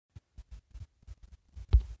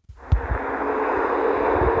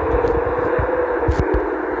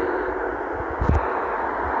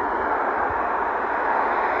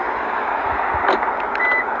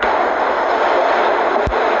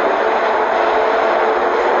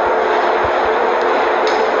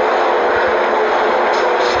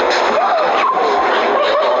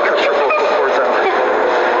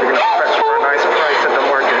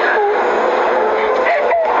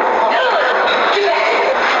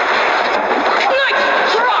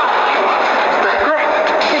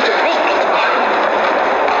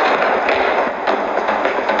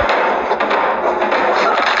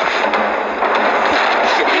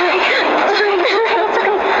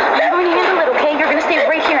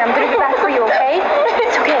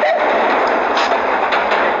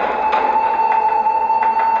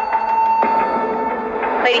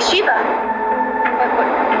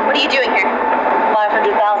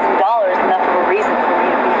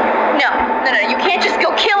minute. You can't just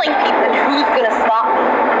go killing people. And who's gonna stop me?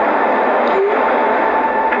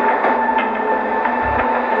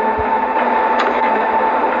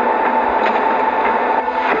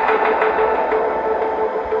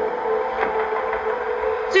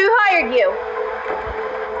 So who hired you?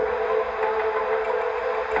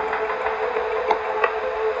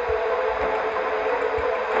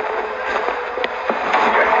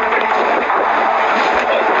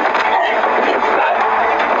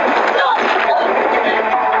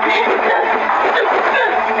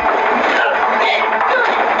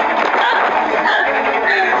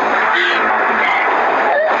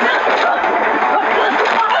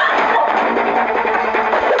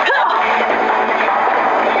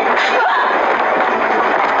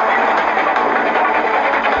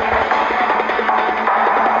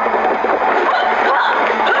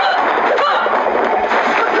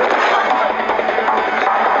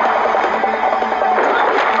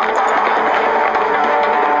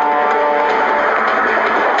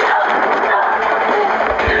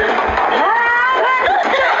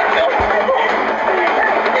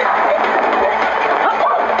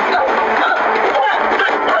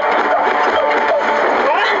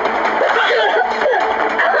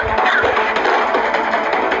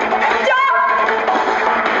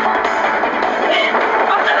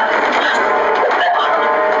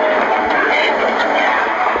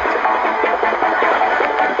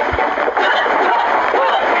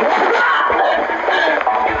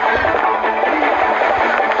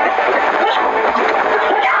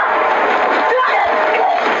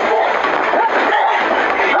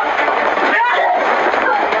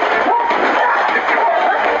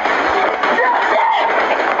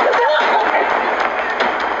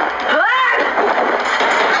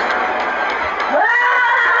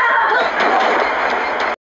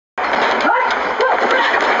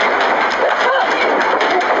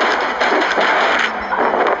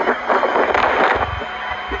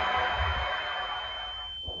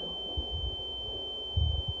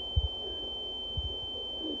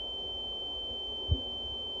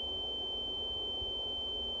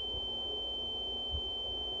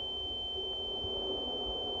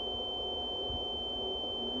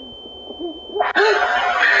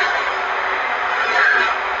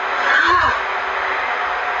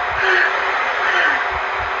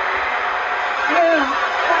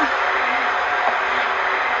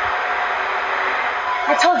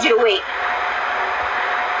 I told you to wait.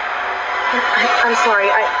 I'm sorry.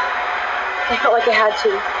 I felt like I had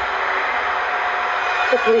to.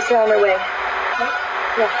 The police are on their way.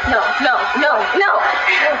 No.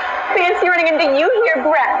 Fancy running into you here,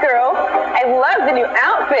 brat girl. I love the new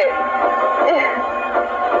outfit.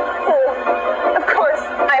 Of course,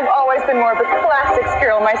 I've always been more of a classics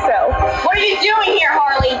girl myself. What are you doing here,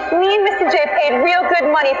 Harley? Me and Mr. J paid real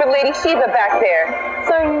good money for Lady Shiva back there.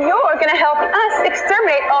 So you're gonna help us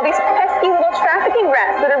exterminate all these pesky little trafficking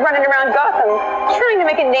rats that are running around Gotham, trying to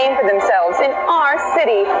make a name for themselves in our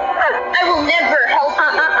city. I will never help you.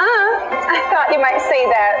 I thought you might say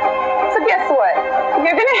that. So guess what?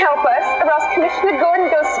 You're gonna help us, or else Commissioner Gordon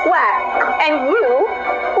goes splat, and you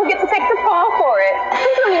will get to take the fall for it.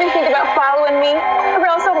 Don't even think about following me, or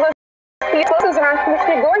else all those explosives around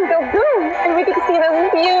Commissioner Gordon go boom, and we get to see those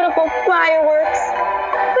beautiful fireworks.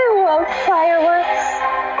 I love fireworks.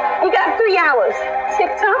 You got 3 hours.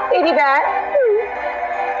 Tick-tock, baby bat.